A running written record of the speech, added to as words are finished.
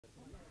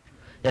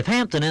If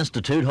Hampton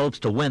Institute hopes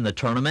to win the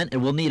tournament, it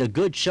will need a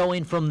good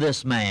showing from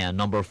this man,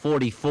 number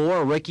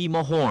 44, Ricky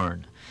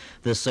Mahorn.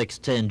 The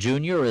 6'10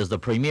 junior is the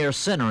premier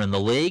center in the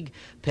league,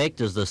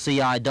 picked as the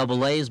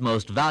CIAA's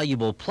most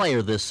valuable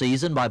player this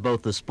season by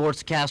both the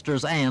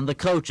sportscasters and the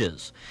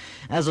coaches.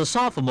 As a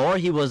sophomore,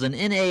 he was an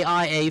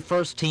NAIA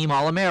first-team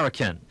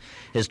All-American.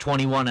 His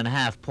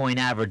 21.5-point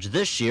average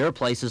this year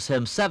places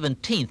him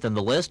 17th in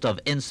the list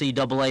of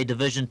NCAA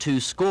Division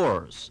II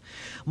scorers.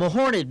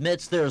 Mahorn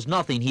admits there's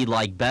nothing he'd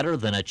like better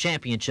than a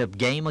championship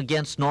game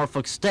against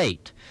Norfolk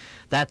State.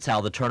 That's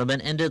how the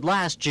tournament ended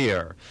last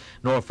year.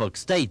 Norfolk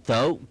State,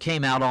 though,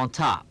 came out on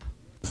top.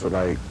 So,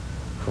 like,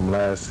 from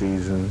last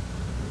season,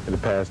 and the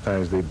past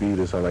times they beat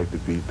us, I like to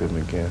beat them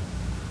again.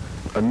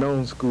 A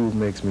known school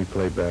makes me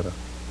play better,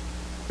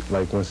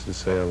 like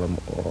Winston-Salem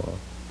or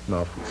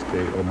Norfolk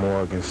State or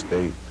Morgan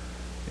State.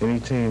 Any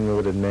team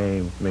with a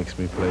name makes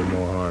me play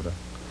more harder.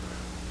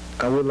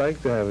 I would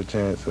like to have a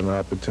chance, an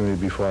opportunity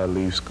before I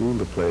leave school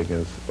to play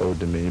against Old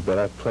Dominion, but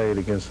I played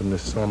against them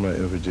this summer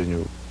in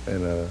Virginia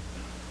in a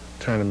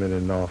tournament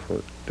in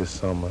Norfolk this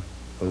summer,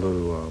 a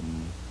little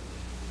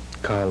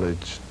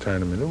college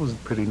tournament. It was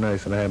pretty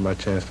nice, and I had my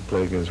chance to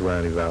play against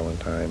Ronnie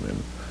Valentine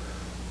and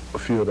a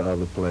few of the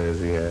other players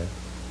he had.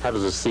 How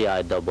does the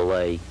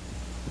CIAA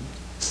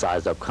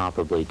size up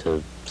comparably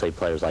to, say,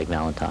 players like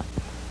Valentine?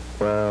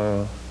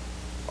 Well,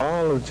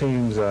 all the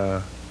teams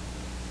are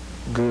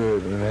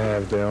good and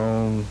have their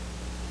own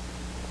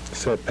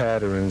set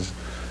patterns.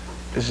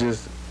 It's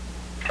just,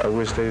 I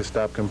wish they'd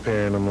stop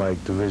comparing them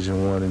like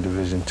Division I and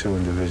Division II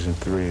and Division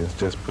III and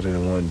just put it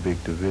in one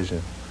big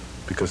division,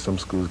 because some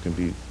schools can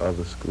beat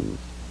other schools.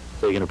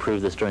 So you're going to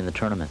prove this during the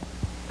tournament?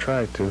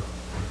 Try to.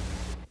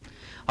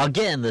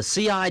 Again, the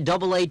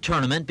CIAA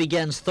tournament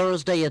begins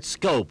Thursday at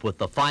Scope with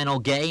the final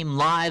game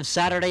live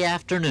Saturday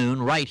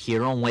afternoon right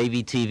here on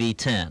WAVY TV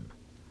 10.